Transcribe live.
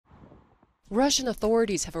Russian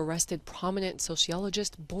authorities have arrested prominent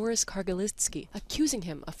sociologist Boris Kagarlitsky, accusing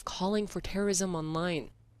him of calling for terrorism online.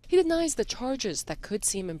 He denies the charges that could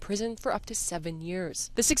see him imprisoned for up to 7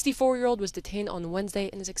 years. The 64-year-old was detained on Wednesday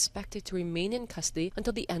and is expected to remain in custody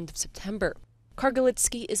until the end of September.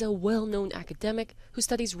 Kagarlitsky is a well-known academic who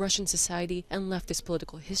studies Russian society and leftist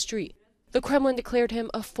political history. The Kremlin declared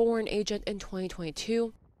him a foreign agent in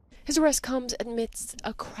 2022. His arrest comes amidst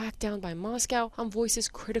a crackdown by Moscow on voices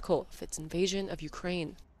critical of its invasion of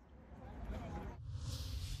Ukraine.